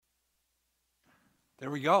There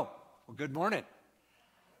we go. Well, good morning.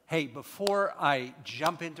 Hey, before I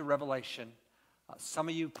jump into Revelation, some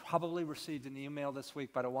of you probably received an email this week,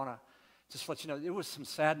 but I want to just let you know there was some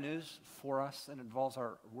sad news for us, and it involves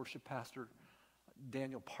our worship pastor,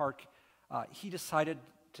 Daniel Park. He decided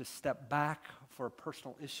to step back for a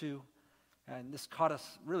personal issue, and this caught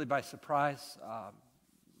us really by surprise.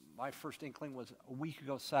 My first inkling was a week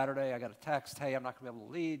ago Saturday. I got a text, hey, I'm not going to be able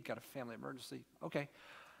to lead, got a family emergency. Okay,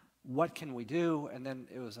 what can we do? And then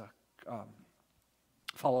it was a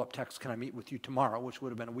follow-up text, can I meet with you tomorrow, which would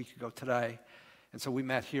have been a week ago today. And so we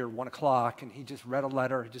met here 1 o'clock, and he just read a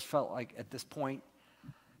letter. He just felt like at this point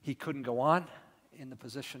he couldn't go on in the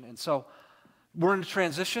position. And so we're in a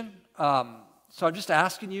transition. So I'm just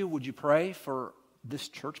asking you, would you pray for this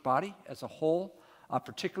church body as a whole,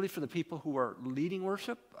 particularly for the people who are leading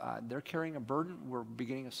worship? They're carrying a burden. We're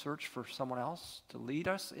beginning a search for someone else to lead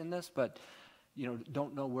us in this, but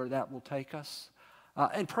don't know where that will take us.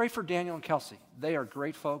 And pray for Daniel and Kelsey. They are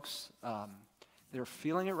great folks. They're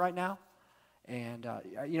feeling it right now. And,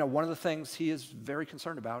 one of the things he is very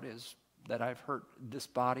concerned about is that I've hurt this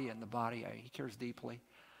body and the body. He cares deeply.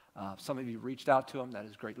 Some of you reached out to him. That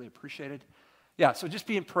is greatly appreciated. Yeah, so just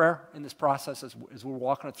be in prayer in this process as we're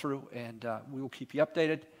walking it through, and we will keep you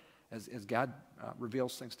updated as God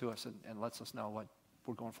reveals things to us and lets us know what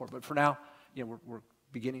we're going for. But for now, we're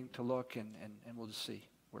beginning to look, and we'll just see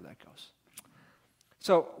where that goes.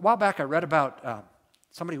 So a while back, I read about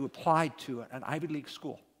somebody who applied to an Ivy League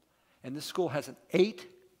school, and this school has an 8%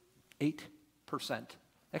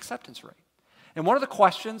 acceptance rate. And one of the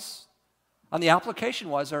questions on the application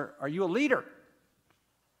was, are you a leader?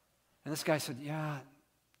 And this guy said, yeah,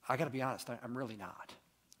 I got to be honest, I'm really not.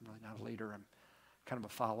 I'm really not a leader. I'm kind of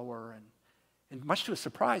a follower. And much to his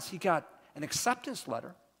surprise, he got an acceptance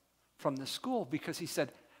letter from this school because he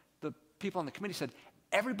said, the people on the committee said,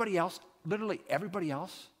 everybody else, literally everybody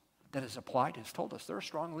else that has applied has told us they're a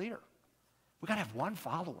strong leader. We've got to have one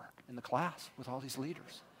follower in the class with all these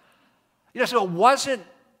leaders. So it wasn't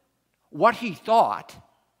what he thought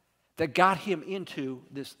that got him into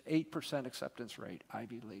this 8% acceptance rate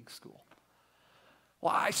Ivy League school.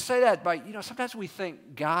 Well, I say that by, sometimes we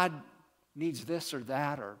think God needs this or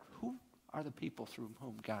that, or who are the people through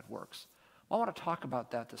whom God works? Well, I want to talk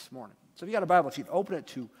about that this morning. So if you got a Bible, if you'd open it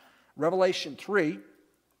to Revelation 3,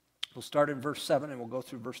 we'll start in verse 7 and we'll go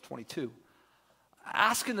through verse 22.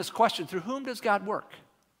 Asking this question, through whom does God work?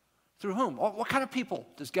 Through whom? What kind of people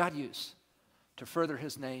does God use to further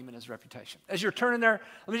his name and his reputation? As you're turning there,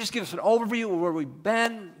 let me just give us an overview of where we've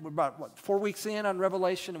been. We're about, 4 weeks in on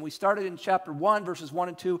Revelation, and we started in chapter 1, verses 1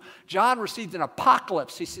 and 2. John received an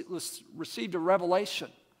apocalypse. He received a revelation.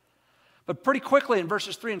 But pretty quickly in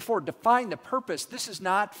verses 3 and 4, define the purpose. This is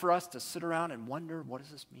not for us to sit around and wonder, what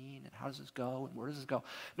does this mean, and how does this go, and where does this go?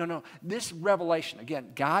 No. This revelation,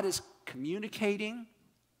 again, God is communicating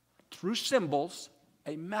through symbols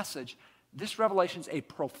a message. This revelation is a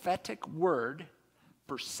prophetic word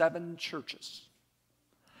for 7 churches.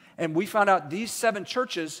 And we found out these 7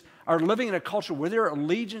 churches are living in a culture where their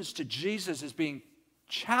allegiance to Jesus is being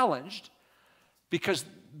challenged because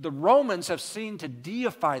the Romans have seen to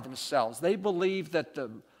deify themselves. They believe that the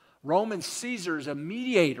Roman Caesar is a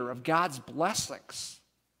mediator of God's blessings.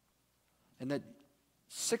 And that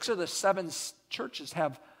 6 of the 7 churches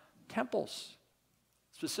have temples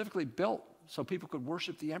specifically built so people could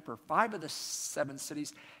worship the emperor. 5 of the 7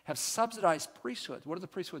 cities have subsidized priesthoods. What are the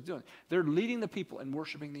priesthoods doing? They're leading the people in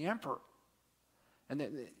worshiping the emperor.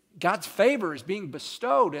 And God's favor is being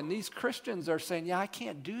bestowed, and these Christians are saying, yeah, I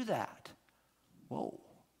can't do that. Whoa,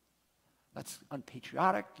 that's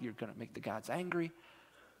unpatriotic. You're going to make the gods angry.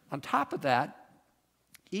 On top of that,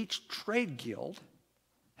 each trade guild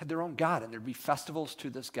had their own god, and there'd be festivals to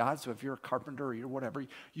this god. So if you're a carpenter or you're whatever,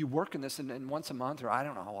 you work in this, and once a month, or I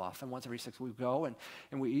don't know how often, once every 6 weeks, we go and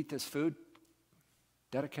we eat this food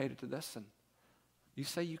dedicated to this, and you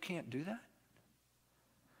say you can't do that?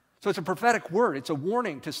 So it's a prophetic word. It's a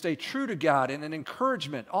warning to stay true to God and an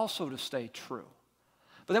encouragement also to stay true.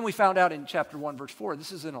 But then we found out in chapter 1, verse 4,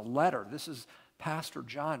 this is in a letter. This is Pastor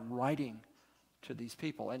John writing to these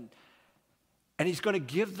people. And he's going to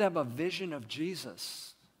give them a vision of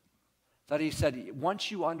Jesus. That he said,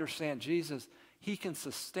 once you understand Jesus, he can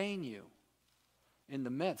sustain you in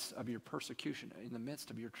the midst of your persecution, in the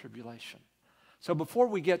midst of your tribulation. So before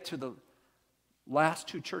we get to the last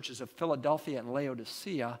 2 churches of Philadelphia and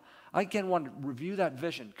Laodicea, I again want to review that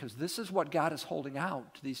vision because this is what God is holding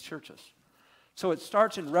out to these churches. So it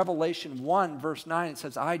starts in Revelation 1, verse 9. It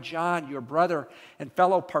says, I, John, your brother and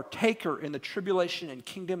fellow partaker in the tribulation and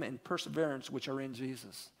kingdom and perseverance which are in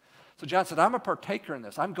Jesus. So John said, I'm a partaker in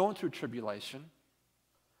this. I'm going through tribulation.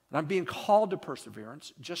 And I'm being called to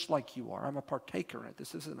perseverance, just like you are. I'm a partaker in it.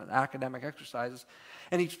 This isn't an academic exercise.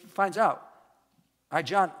 And he finds out, I,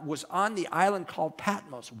 John, was on the island called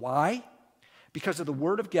Patmos. Why? Because of the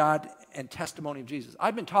word of God and testimony of Jesus.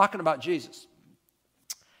 I've been talking about Jesus.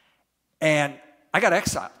 And I got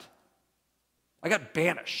exiled. I got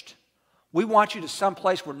banished. We want you to some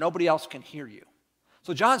place where nobody else can hear you.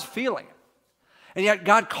 So John's feeling it. And yet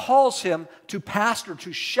God calls him to pastor,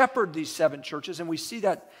 to shepherd these 7 churches. And we see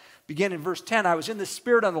that begin in verse 10. I was in the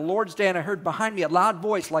Spirit on the Lord's day, and I heard behind me a loud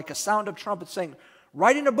voice like a sound of trumpets saying,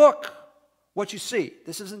 write in a book what you see.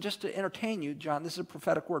 This isn't just to entertain you, John. This is a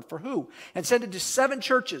prophetic word. For who? And send it to 7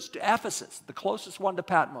 churches, to Ephesus, the closest one to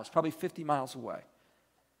Patmos, probably 50 miles away,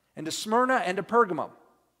 and to Smyrna and to Pergamum.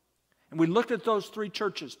 And we looked at those 3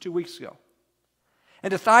 churches 2 weeks ago.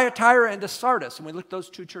 And to Thyatira and to Sardis. And we looked at those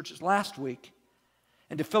 2 churches last week.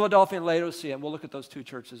 And to Philadelphia and Laodicea. And we'll look at those 2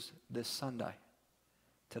 churches this Sunday,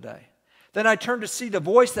 today. Then I turned to see the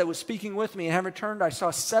voice that was speaking with me. And having returned, I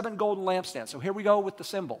saw 7 golden lampstands. So here we go with the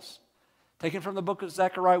symbols. Taken from the book of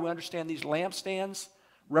Zechariah, we understand these lampstands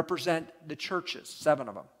represent the churches, 7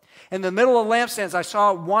 of them. In the middle of the lampstands, I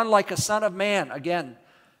saw one like a son of man. Again,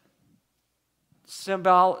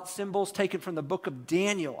 symbols taken from the book of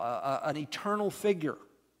Daniel, an eternal figure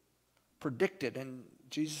predicted. And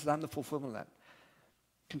Jesus said, I'm the fulfillment of that.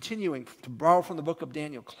 Continuing to borrow from the book of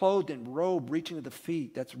Daniel, clothed in robe reaching to the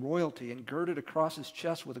feet, that's royalty, and girded across his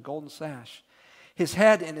chest with a golden sash. His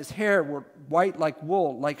head and his hair were white like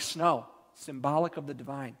wool, like snow, symbolic of the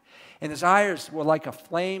divine. And his eyes were like a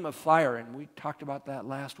flame of fire, and we talked about that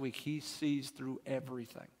last week. He sees through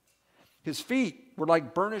everything. His feet were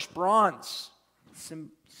like burnished bronze,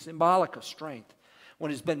 symbolic of strength. When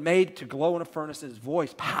it has been made to glow in a furnace, and his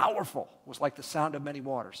voice, powerful, was like the sound of many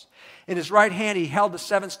waters. In his right hand he held the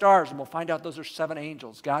 7 stars, and we'll find out those are 7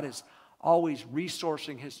 angels. God is always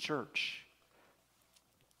resourcing his church.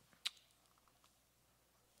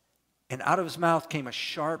 And out of his mouth came a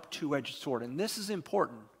sharp 2-edged sword. And this is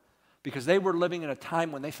important because they were living in a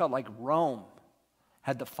time when they felt like Rome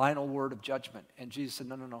had the final word of judgment. And Jesus said,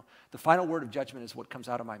 no, no, no. The final word of judgment is what comes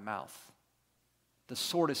out of my mouth. The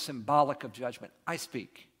sword is symbolic of judgment. I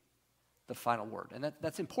speak the final word. And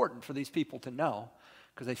that's important for these people to know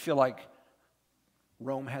because they feel like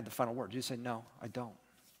Rome had the final word. Jesus said, no, I don't.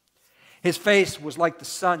 His face was like the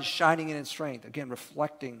sun shining in its strength, again,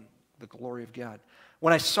 reflecting the glory of God.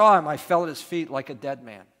 When I saw him, I fell at his feet like a dead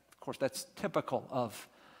man. Of course, that's typical of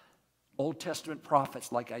Old Testament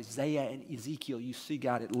prophets like Isaiah and Ezekiel. You see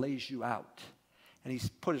God, it lays you out. And he's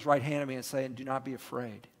put his right hand on me and saying, do not be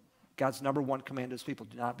afraid. God's number 1 command to his people,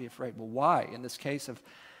 do not be afraid. Well, why? In this case of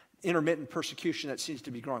intermittent persecution that seems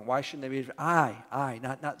to be growing, why shouldn't they be afraid? I,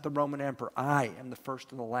 not the Roman emperor, I am the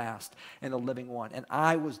first and the last and the living one. And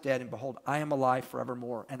I was dead, and behold, I am alive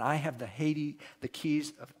forevermore. And I have the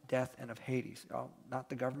keys of death and of Hades. Oh, not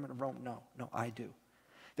the government of Rome? No, I do.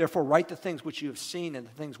 Therefore, write the things which you have seen, and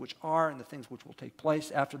the things which are, and the things which will take place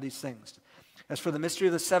after these things. As for the mystery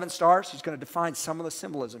of the 7 stars, he's going to define some of the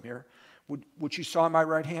symbolism here, which you saw in my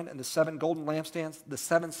right hand, and the 7 golden lampstands. The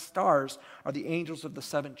 7 stars are the angels of the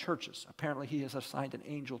 7 churches. Apparently, he has assigned an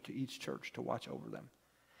angel to each church to watch over them.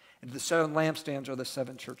 And the 7 lampstands are the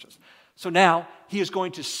 7 churches. So now, he is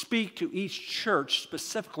going to speak to each church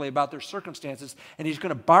specifically about their circumstances, and he's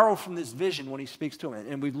going to borrow from this vision when he speaks to them.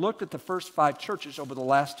 And we've looked at the first 5 churches over the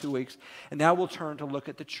last 2 weeks, and now we'll turn to look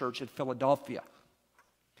at the church at Philadelphia.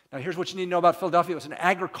 Now, here's what you need to know about Philadelphia. It was an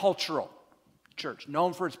agricultural church,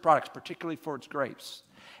 known for its products, particularly for its grapes.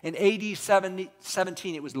 In AD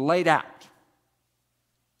 17, it was laid out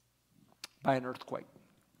by an earthquake.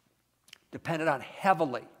 Depended on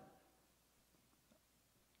heavily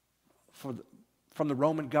from the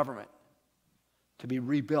Roman government to be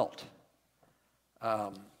rebuilt.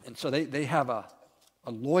 And so they have a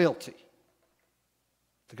loyalty to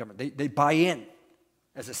the government. They buy in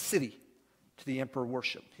as a city to the emperor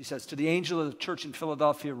worship. He says, to the angel of the church in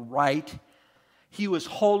Philadelphia, write, he who is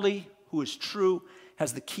holy, who is true,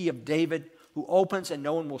 has the key of David, who opens and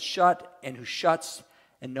no one will shut, and who shuts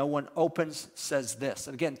and no one opens, says this.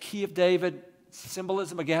 And again, key of David,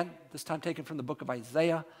 symbolism again, this time taken from the book of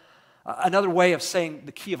Isaiah. Another way of saying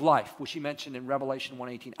the key of life, which he mentioned in Revelation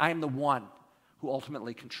 1:18. I am the one who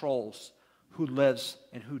ultimately controls who lives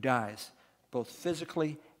and who dies, both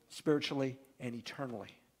physically, spiritually, and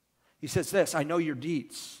eternally. He says this, I know your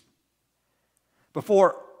deeds.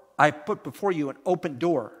 I put before you an open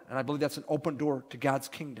door, and I believe that's an open door to God's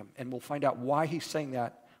kingdom. And we'll find out why he's saying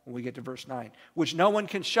that when we get to verse 9, which no one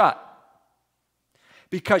can shut,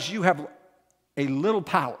 because you have a little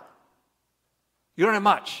power. You don't have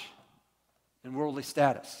much in worldly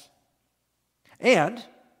status. And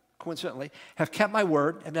coincidentally, have kept my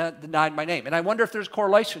word and not denied my name. And I wonder if there's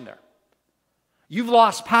correlation there. You've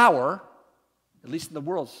lost power, at least in the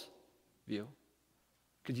world's view,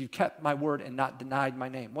 because you've kept my word and not denied my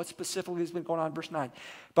name. What specifically has been going on in verse 9?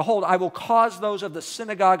 Behold, I will cause those of the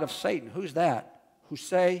synagogue of Satan, who's that? Who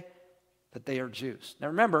say that they are Jews. Now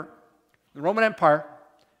remember, the Roman Empire,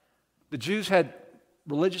 the Jews had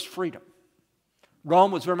religious freedom.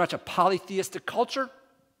 Rome was very much a polytheistic culture.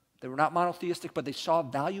 They were not monotheistic, but they saw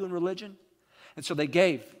value in religion. And so they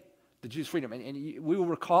gave the Jews freedom. And we will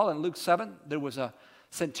recall in Luke 7, there was a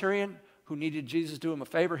centurion who needed Jesus to do him a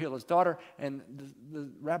favor, heal his daughter. And the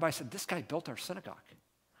rabbi said, this guy built our synagogue.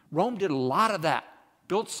 Rome did a lot of that,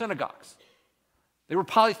 built synagogues. They were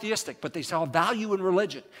polytheistic, but they saw value in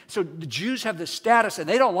religion. So the Jews have this status, and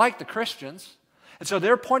they don't like the Christians. And so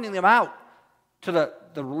they're pointing them out to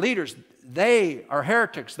the leaders. They are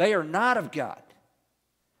heretics. They are not of God.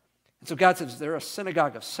 And so God says they're a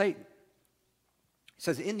synagogue of Satan. He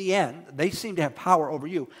says, in the end, they seem to have power over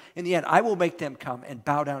you. In the end, I will make them come and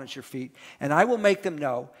bow down at your feet, and I will make them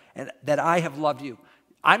know that I have loved you.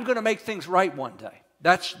 I'm going to make things right one day.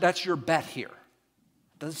 That's your bet here.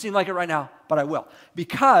 Doesn't seem like it right now, but I will.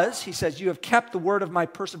 Because, he says, you have kept the word of my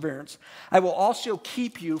perseverance, I will also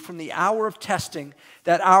keep you from the hour of testing,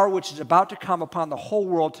 that hour which is about to come upon the whole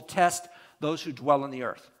world to test those who dwell on the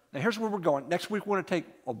earth. Now, here's where we're going. Next week, we're going to take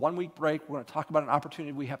a one-week break. We're going to talk about an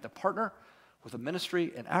opportunity we have to partner with a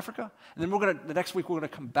ministry in Africa. And then the next week, we're going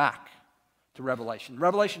to come back to Revelation.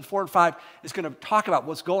 Revelation 4 and 5 is going to talk about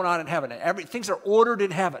what's going on in heaven. And things are ordered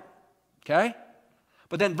in heaven, okay?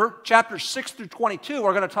 But then chapters 6 through 22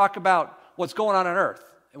 are going to talk about what's going on earth.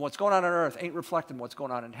 And what's going on earth ain't reflecting what's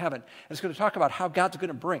going on in heaven. And it's going to talk about how God's going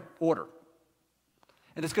to bring order.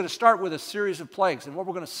 And it's going to start with a series of plagues. And what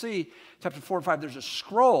we're going to see, chapter 4 and 5, there's a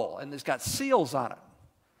scroll, and it's got seals on it.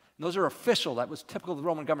 And those are official. That was typical of the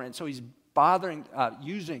Roman government. And so he's borrowing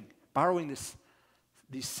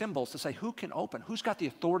these symbols to say who can open, who's got the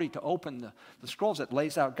authority to open the scrolls that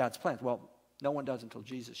lays out God's plans. Well, no one does until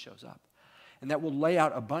Jesus shows up. And that will lay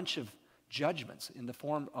out a bunch of judgments in the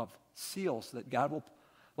form of seals that God will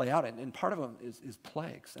lay out. And part of them is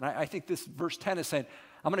plagues. And I think this verse 10 is saying,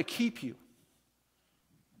 I'm going to keep you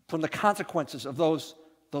from the consequences of those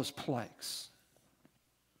plagues.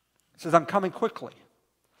 It says, I'm coming quickly.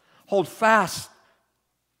 Hold fast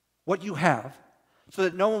what you have so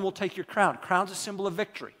that no one will take your crown. Crown's a symbol of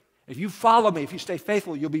victory. If you follow me, if you stay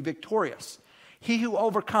faithful, you'll be victorious. He who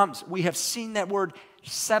overcomes, we have seen that word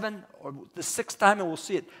 7, or the 6th time, and we'll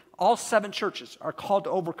see it. All 7 churches are called to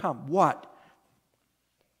overcome. What?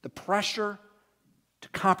 The pressure to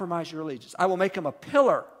compromise your allegiance. I will make him a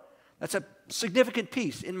pillar. That's a significant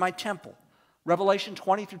piece in my temple. Revelation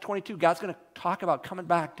 20 through 22, God's going to talk about coming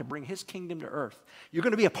back to bring his kingdom to earth. You're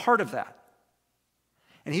going to be a part of that.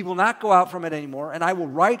 And he will not go out from it anymore. And I will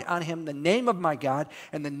write on him the name of my God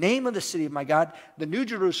and the name of the city of my God, the New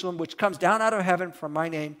Jerusalem, which comes down out of heaven from my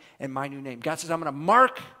name and my new name. God says, I'm going to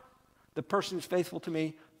mark the person who's faithful to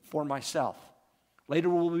me for myself. Later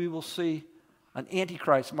we will see an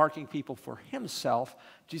antichrist marking people for himself.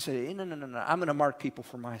 Jesus said, no, I'm going to mark people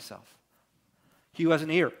for myself. He who has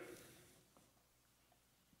an ear,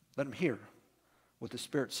 let him hear what the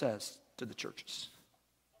Spirit says to the churches.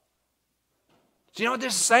 Do you know what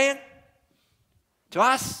this is saying to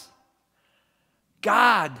us?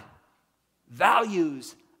 God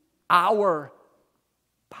values our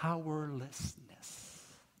powerlessness.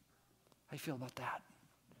 How do you feel about that?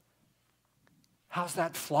 How's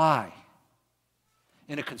that fly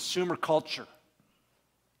in a consumer culture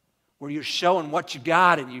where you're showing what you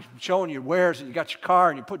got and you're showing your wares and you got your car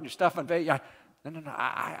and you're putting your stuff on video? No.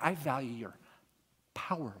 I value your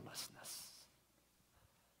powerlessness.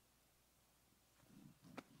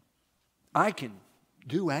 I can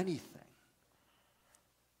do anything.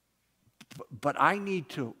 But I need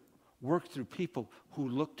to work through people who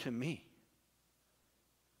look to me,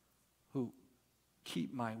 who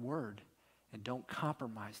keep my word and don't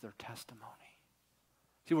compromise their testimony.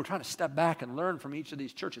 See, we're trying to step back and learn from each of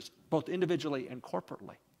these churches, both individually and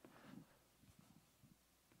corporately.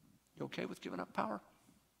 You okay with giving up power?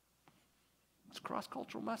 It's a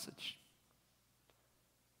cross-cultural message.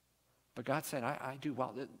 But God's saying, I do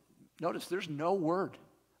well. Notice there's no word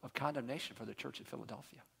of condemnation for the church at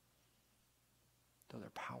Philadelphia, though they're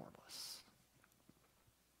powerless.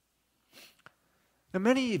 Now,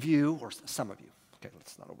 many of you, or some of you, okay,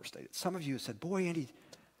 let's not overstate it. Some of you have said, boy, Andy,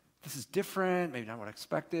 this is different, maybe not what I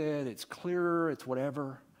expected, it's clearer, it's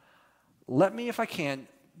whatever. Let me, if I can,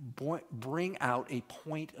 bring out a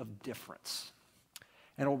point of difference.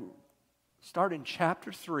 And it'll start in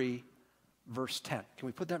chapter 3, verse 10. Can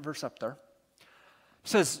we put that verse up there?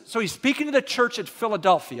 says, so he's speaking to the church at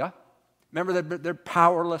Philadelphia. Remember, they're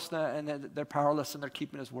powerless, and they're powerless, and they're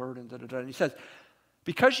keeping his word, and da-da-da. And he says,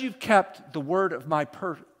 because you've kept the word of my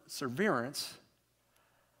perseverance,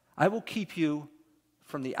 I will keep you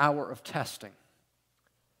from the hour of testing.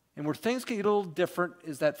 And where things can get a little different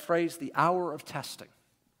is that phrase, the hour of testing.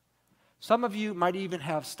 Some of you might even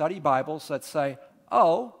have study Bibles that say,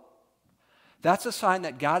 oh, that's a sign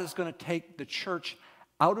that God is going to take the church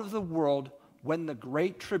out of the world when the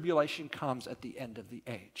great tribulation comes at the end of the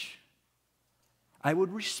age. I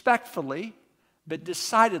would respectfully but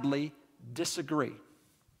decidedly disagree.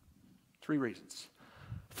 3 reasons.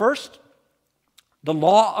 First, the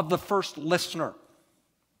law of the first listener.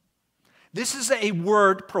 This is a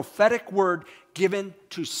word, prophetic word, given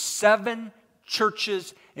to 7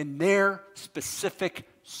 churches in their specific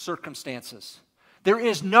circumstances. There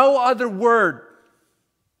is no other word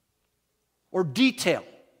or detail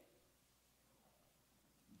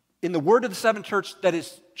in the word of the 7 churches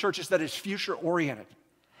that is future-oriented.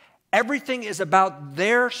 Everything is about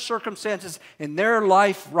their circumstances in their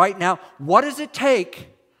life right now. What does it take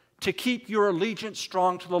to keep your allegiance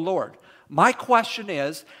strong to the Lord? My question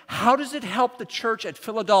is, how does it help the church at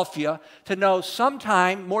Philadelphia to know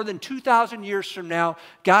sometime more than 2,000 years from now,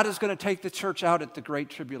 God is going to take the church out at the Great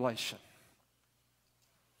Tribulation?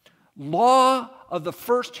 Law of the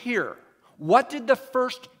first hearer. What did the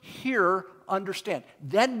first hearer understand?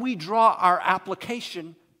 Then we draw our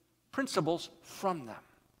application principles from them.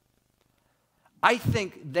 I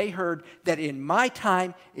think they heard that in my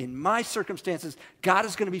time, in my circumstances, God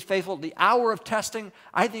is going to be faithful. The hour of testing,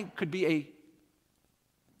 I think, could be a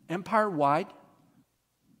empire-wide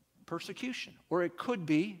persecution. Or it could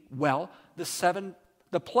be, well,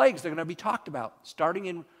 the plagues that are going to be talked about, starting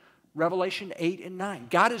in Revelation 8 and 9.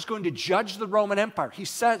 God is going to judge the Roman Empire.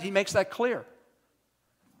 He makes that clear.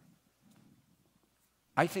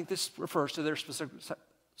 I think this refers to their specific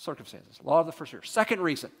circumstances. Law of the first hearer. Second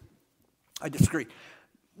reason, I disagree.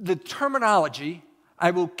 The terminology,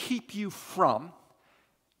 I will keep you from,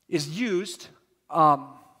 is used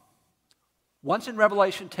once in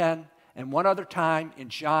Revelation 10 and one other time in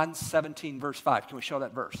John 17, verse 5. Can we show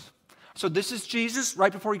that verse? So this is Jesus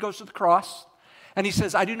right before he goes to the cross. And he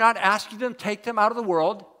says, I do not ask you to take them out of the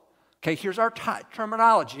world. Okay, here's our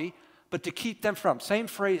terminology, but to keep them from. Same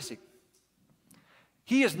phrasing.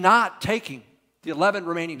 He is not taking the 11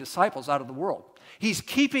 remaining disciples out of the world. He's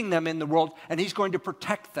keeping them in the world, and he's going to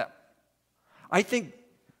protect them. I think,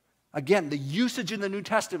 again, the usage in the New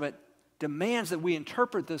Testament demands that we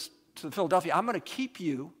interpret this to Philadelphia. I'm going to keep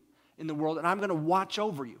you in the world, and I'm going to watch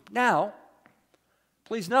over you. Now,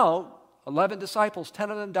 please know, 11 disciples,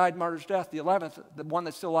 10 of them died martyr's death. The 11th, the one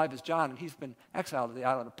that's still alive, is John, and he's been exiled to the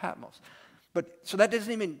island of Patmos. So that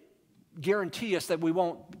doesn't even guarantee us that we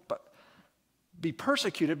won't be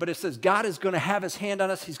persecuted, but it says God is going to have his hand on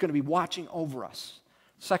us. He's going to be watching over us.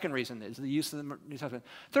 Second reason is the use of the New Testament.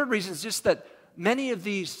 Third reason is just that many of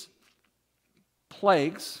these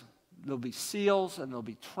plagues, there'll be seals and there'll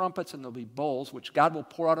be trumpets and there'll be bowls, which God will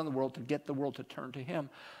pour out on the world to get the world to turn to him,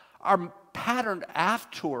 are patterned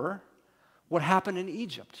after what happened in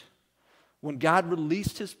Egypt. When God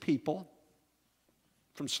released his people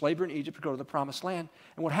from slavery in Egypt to go to the promised land.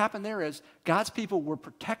 And what happened there is God's people were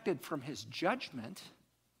protected from his judgment,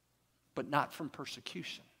 but not from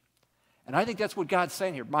persecution. And I think that's what God's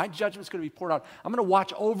saying here. My judgment's going to be poured out. I'm going to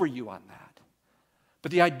watch over you on that.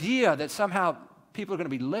 But the idea that somehow people are going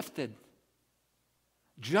to be lifted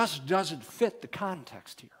just doesn't fit the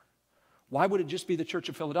context here. Why would it just be the Church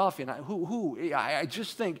of Philadelphia? And I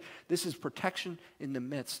just think this is protection in the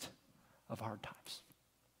midst of hard times.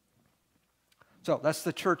 So that's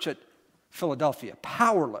the church at Philadelphia.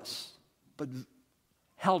 Powerless, but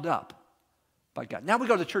held up by God. Now we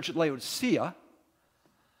go to the church at Laodicea,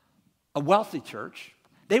 a wealthy church.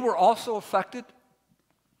 They were also affected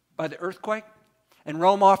by the earthquake, and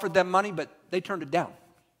Rome offered them money, but they turned it down.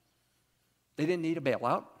 They didn't need a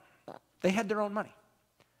bailout. They had their own money.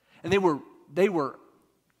 And they were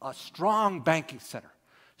a strong banking center,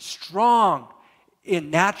 strong in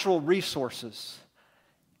natural resources,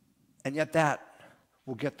 and yet that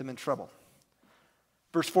will get them in trouble.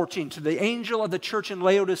 Verse 14, to the angel of the church in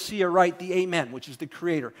Laodicea write the Amen, which is the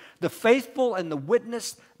creator. The faithful and the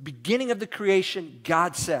witness, beginning of the creation,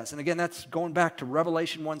 God says. And again, that's going back to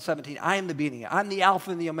Revelation 1:17. I am the beginning. I'm the Alpha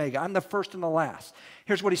and the Omega. I'm the first and the last.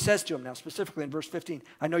 Here's what he says to him now, specifically in verse 15.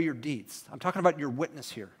 I know your deeds. I'm talking about your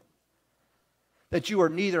witness here. That you are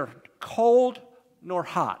neither cold nor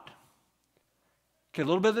hot. Okay, a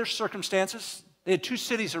little bit of their circumstances. They had 2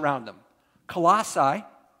 cities around them. Colossae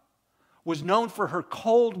was known for her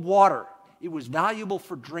cold water. It was valuable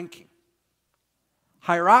for drinking.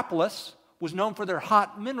 Hierapolis was known for their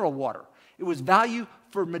hot mineral water. It was value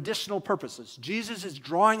for medicinal purposes. Jesus is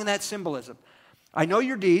drawing in that symbolism. I know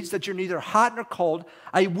your deeds, that you're neither hot nor cold.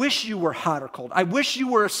 I wish you were hot or cold. I wish you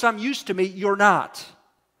were of some use to me. You're not.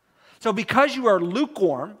 So because you are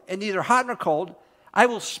lukewarm and neither hot nor cold, I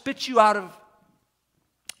will spit you out of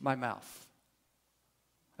my mouth.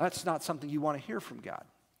 That's not something you want to hear from God.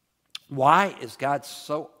 Why is God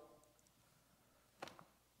so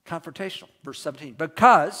confrontational? Verse 17,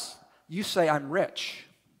 because you say I'm rich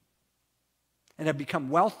and have become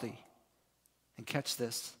wealthy, and catch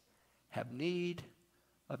this, have need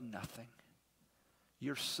of nothing.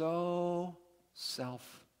 You're so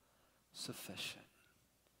self-sufficient.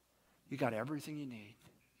 You got everything you need.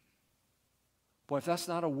 Boy, if that's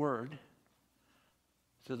not a word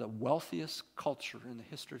to the wealthiest culture in the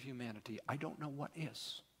history of humanity, I don't know what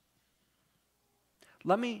is.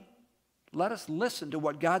 Let us listen to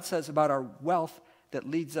what God says about our wealth that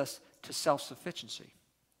leads us to self-sufficiency.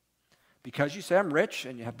 Because you say, I'm rich,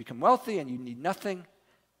 and you have become wealthy, and you need nothing.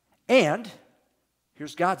 And,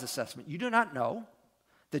 here's God's assessment, you do not know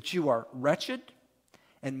that you are wretched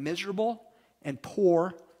and miserable and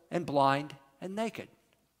poor and blind and naked.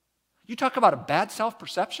 You talk about a bad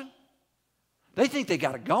self-perception? They think they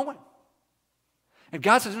got it going. And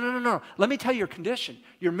God says, no. Let me tell you your condition.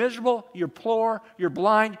 You're miserable, you're poor, you're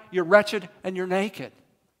blind, you're wretched, and you're naked.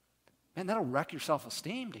 Man, that'll wreck your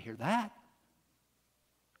self-esteem to hear that.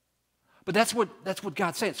 But that's what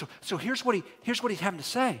God's saying. So here's what he's having to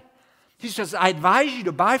say. He says, I advise you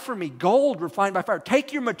to buy from me gold refined by fire.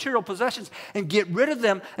 Take your material possessions and get rid of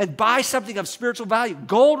them and buy something of spiritual value.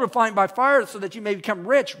 Gold refined by fire so that you may become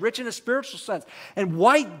rich in a spiritual sense. And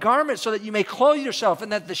white garments so that you may clothe yourself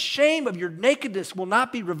and that the shame of your nakedness will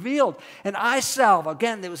not be revealed. And eye salve,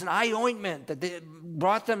 again, there was an eye ointment that they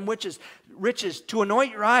brought them riches to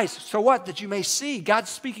anoint your eyes. So what? That you may see.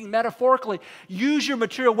 God's speaking metaphorically. Use your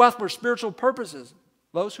material wealth for spiritual purposes.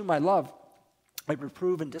 Those whom I love, I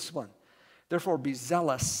reprove and discipline. Therefore, be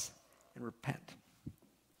zealous and repent.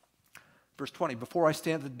 Verse 20, before I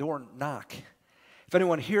stand at the door and knock, if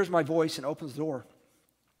anyone hears my voice and opens the door,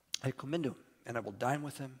 I come into him, and I will dine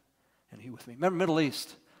with him, and he with me. Remember, Middle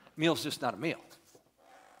East, meal's just not a meal.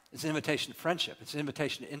 It's an invitation to friendship. It's an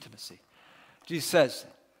invitation to intimacy. Jesus says,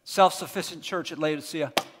 self-sufficient church at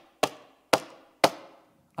Laodicea,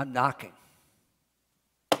 I'm knocking.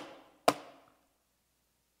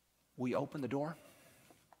 Will you open the door?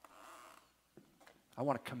 I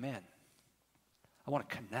want to come in. I want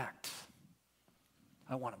to connect.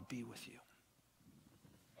 I want to be with you.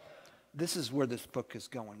 This is where this book is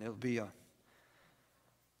going. It'll be a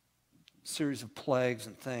series of plagues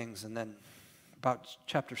and things, and then about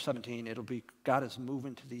chapter 17, it'll be God is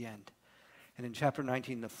moving to the end. And in chapter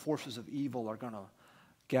 19, the forces of evil are going to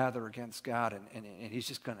gather against God, and he's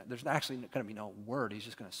just going to, there's actually going to be no word. He's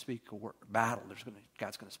just going to speak a word, battle.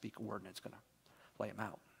 God's going to speak a word, and it's going to lay him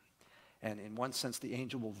out. And in one sense, the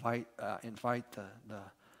angel will invite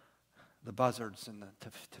the buzzards and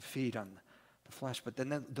to feed on the flesh. But then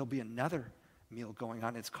there'll be another meal going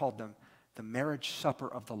on. It's called the marriage supper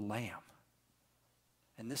of the Lamb.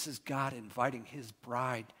 And this is God inviting his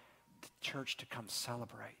bride, the church, to come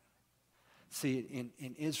celebrate. See,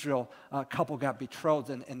 in Israel, a couple got betrothed,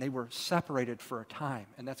 and they were separated for a time.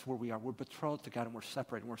 And that's where we are. We're betrothed to God, and we're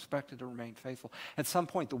separated. We're expected to remain faithful. At some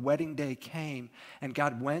point, the wedding day came, and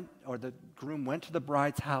the groom went to the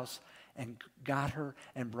bride's house and got her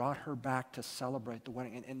and brought her back to celebrate the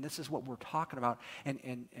wedding. And this is what we're talking about.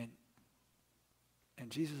 And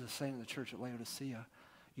Jesus is saying to the church at Laodicea,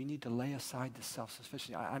 you need to lay aside the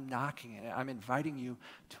self-sufficiency. I'm knocking it. I'm inviting you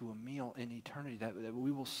to a meal in eternity that we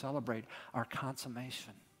will celebrate our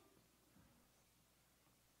consummation.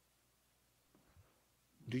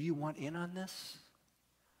 Do you want in on this?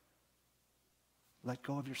 Let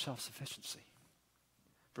go of your self-sufficiency.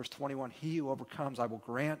 Verse 21, he who overcomes, I will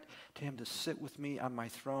grant to him to sit with me on my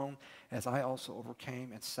throne, as I also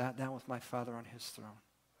overcame and sat down with my Father on his throne.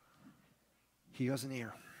 He has an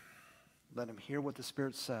ear. Let him hear what the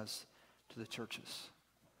Spirit says to the churches.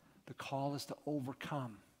 The call is to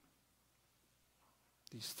overcome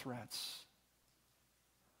these threats,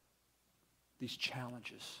 these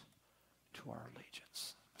challenges to our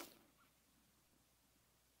allegiance.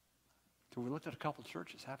 So we looked at a couple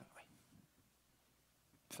churches, haven't we?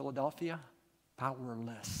 Philadelphia,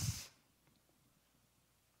 powerless.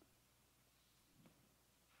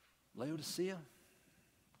 Laodicea,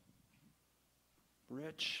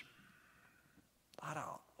 rich. A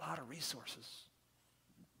lot of resources,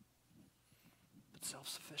 but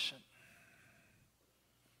self-sufficient.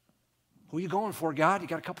 Who are you going for, God? You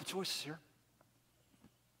got a couple choices here.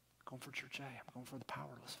 going for church A. I'm going for the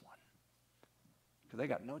powerless one. Because they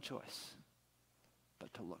got no choice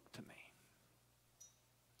but to look to me.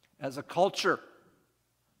 As a culture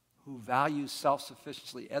who values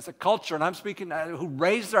self-sufficiency, as a culture, and I'm speaking, who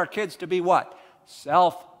raised our kids to be what?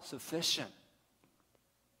 Self-sufficient.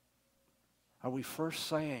 Are we first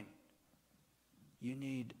saying, you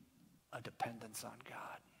need a dependence on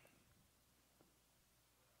God,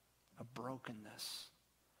 a brokenness,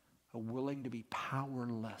 a willing to be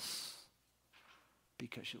powerless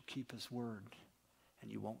because you'll keep his word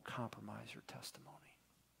and you won't compromise your testimony?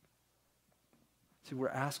 See, we're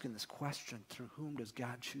asking this question, through whom does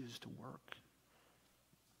God choose to work?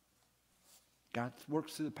 God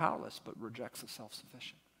works through the powerless but rejects the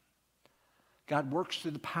self-sufficient. God works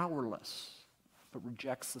through the powerless but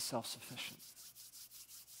rejects the self-sufficient.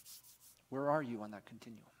 Where are you on that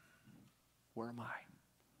continuum? Where am I?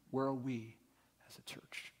 Where are we as a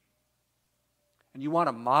church? And you want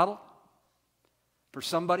a model for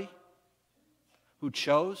somebody who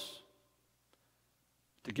chose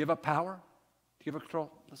to give up power, to give up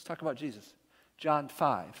control? Let's talk about Jesus. John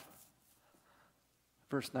 5,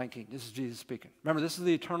 verse 19. This is Jesus speaking. Remember, this is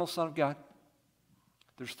the eternal Son of God.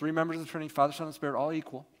 There's three members of the Trinity, Father, Son, and Spirit, all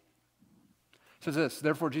equal. It says this,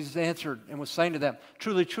 therefore Jesus answered and was saying to them,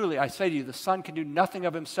 truly, truly, I say to you, the Son can do nothing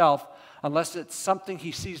of himself unless it's something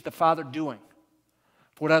he sees the Father doing.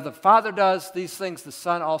 For whatever the Father does, these things the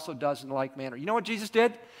Son also does in like manner. You know what Jesus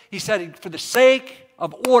did? He said, for the sake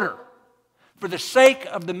of order, for the sake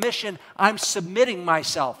of the mission, I'm submitting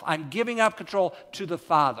myself. I'm giving up control to the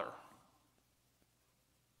Father.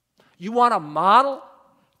 You want a model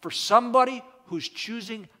for somebody who's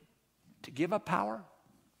choosing to give up power?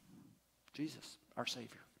 Jesus, our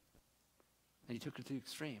Savior. And he took it to the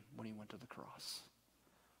extreme when he went to the cross.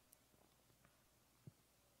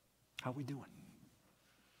 How are we doing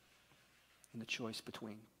in the choice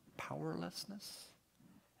between powerlessness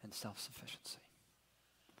and self-sufficiency?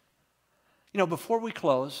 You know, before we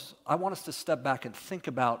close, I want us to step back and think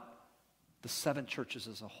about the 7 churches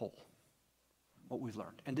as a whole, what we've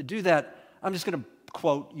learned. And to do that, I'm just going to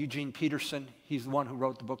quote Eugene Peterson. He's the one who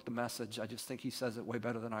wrote the book, The Message. I just think he says it way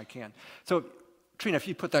better than I can. So, Trina, if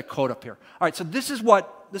you put that quote up here. All right, so this is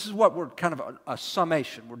what we're kind of a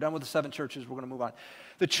summation. We're done with the 7 churches. We're going to move on.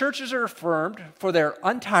 The churches are affirmed for their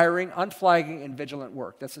untiring, unflagging, and vigilant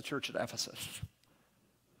work. That's the church at Ephesus.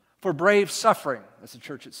 For brave suffering. That's the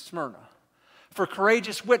church at Smyrna. For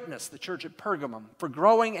courageous witness, the church at Pergamum. For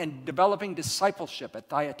growing and developing discipleship at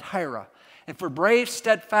Thyatira. And for brave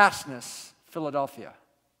steadfastness, Philadelphia.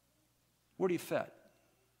 Where do you fit?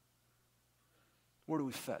 Where do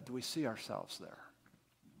we fit? Do we see ourselves there?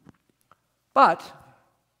 But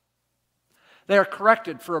they are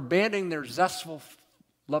corrected for abandoning their zestful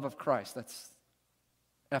love of Christ. That's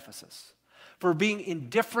Ephesus. For being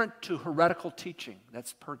indifferent to heretical teaching.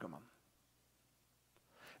 That's Pergamum.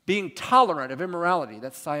 Being tolerant of immorality.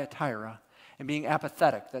 That's Thyatira. And being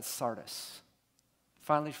apathetic. That's Sardis.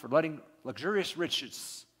 Finally, for letting luxurious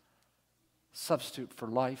riches substitute for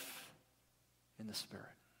life in the Spirit.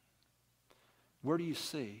 Where do you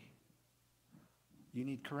see you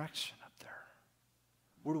need correction up there?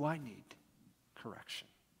 Where do I need correction?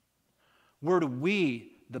 Where do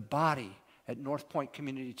we, the body at North Point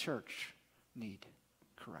Community Church, need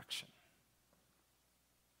correction?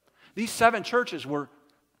 These 7 churches were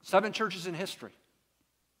 7 churches in history,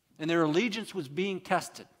 and their allegiance was being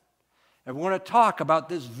tested. And we're going to talk about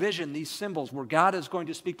this vision, these symbols, where God is going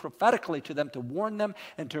to speak prophetically to them to warn them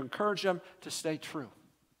and to encourage them to stay true.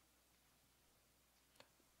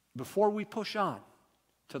 Before we push on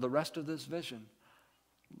to the rest of this vision,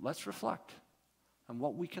 let's reflect on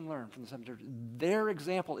what we can learn from the 7 churches. Their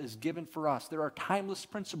example is given for us. There are timeless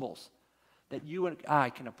principles that you and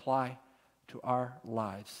I can apply to our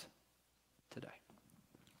lives today.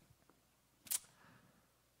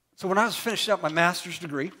 So when I was finishing up my master's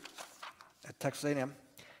degree at Texas A&M,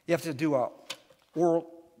 you have to do an oral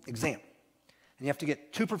exam. And you have to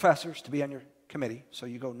get 2 professors to be on your committee. So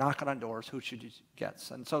you go knocking on doors. Who should you get?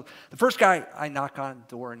 And so the first guy I knock on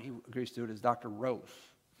the door and he agrees to do it is Dr. Rose.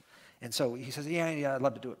 And so he says, yeah, I'd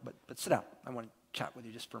love to do it, but sit down. I want to chat with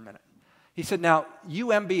you just for a minute. He said, now, you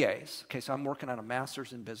MBAs, okay, so I'm working on a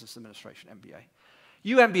master's in business administration, MBA.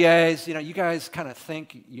 You MBAs, you guys kind of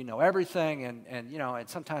think you know everything, and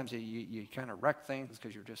sometimes you kind of wreck things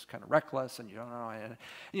because you're just kind of reckless and you don't know. And,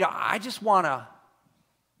 I just want to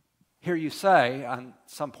hear you say on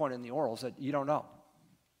some point in the orals that you don't know.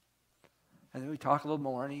 And then we talk a little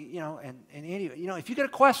more, and Andy, if you get a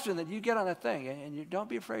question that you get on a thing, and you don't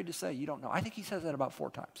be afraid to say you don't know. I think he says that about 4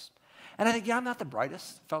 times. And I think, I'm not the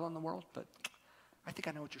brightest fellow in the world, but I think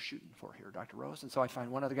I know what you're shooting for here, Dr. Rose. And so I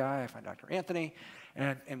find one other guy, I find Dr. Anthony,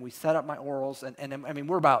 and we set up my orals. And I mean,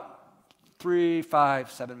 we're about 3,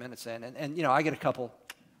 5, 7 minutes in. And you know, I get a couple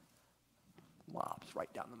lobs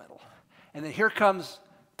right down the middle. And then here comes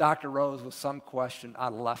Dr. Rose with some question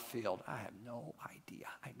out of left field. I have no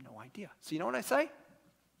idea. So you know what I say?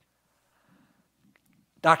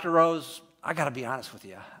 Dr. Rose, I got to be honest with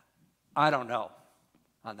you. I don't know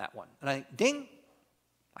on that one. And I think, ding,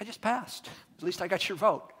 I just passed. At least I got your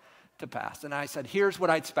vote to pass. And I said, here's what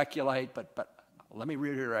I'd speculate, but let me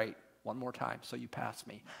reiterate one more time so you pass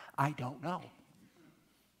me. I don't know.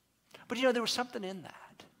 But you know, there was something in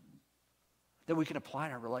that we can apply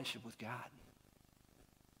in our relationship with God.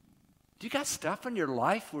 Do you got stuff in your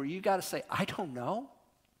life where you got to say, I don't know?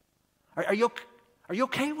 Are you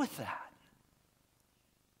okay with that?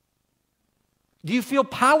 Do you feel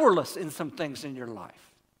powerless in some things in your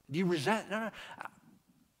life? Do you resent? No.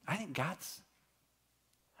 I think God's.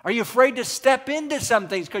 Are you afraid to step into some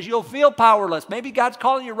things because you'll feel powerless? Maybe God's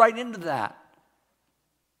calling you right into that.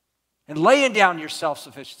 And laying down your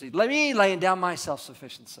self-sufficiency. Me laying down my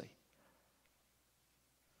self-sufficiency.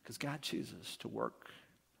 Because God chooses to work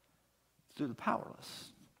through the powerless,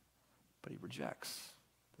 but he rejects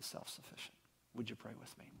the self-sufficient. Would you pray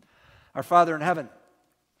with me? Our Father in heaven,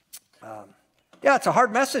 it's a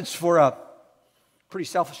hard message for a pretty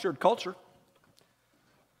self-assured culture.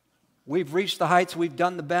 We've reached the heights, we've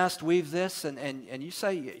done the best, we've this, and you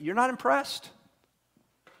say you're not impressed.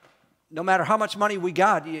 No matter how much money we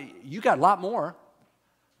got, you got a lot more.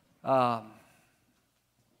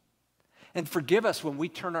 And forgive us when we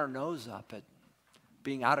turn our nose up at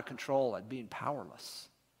being out of control, at being powerless.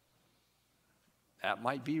 That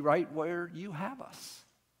might be right where you have us.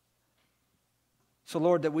 So,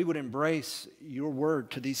 Lord, that we would embrace your word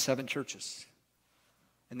to these 7 churches.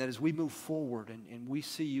 And that as we move forward and we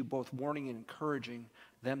see you both warning and encouraging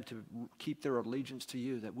them to keep their allegiance to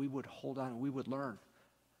you, that we would hold on and we would learn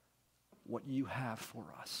what you have for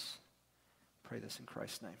us. Pray this in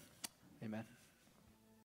Christ's name. Amen.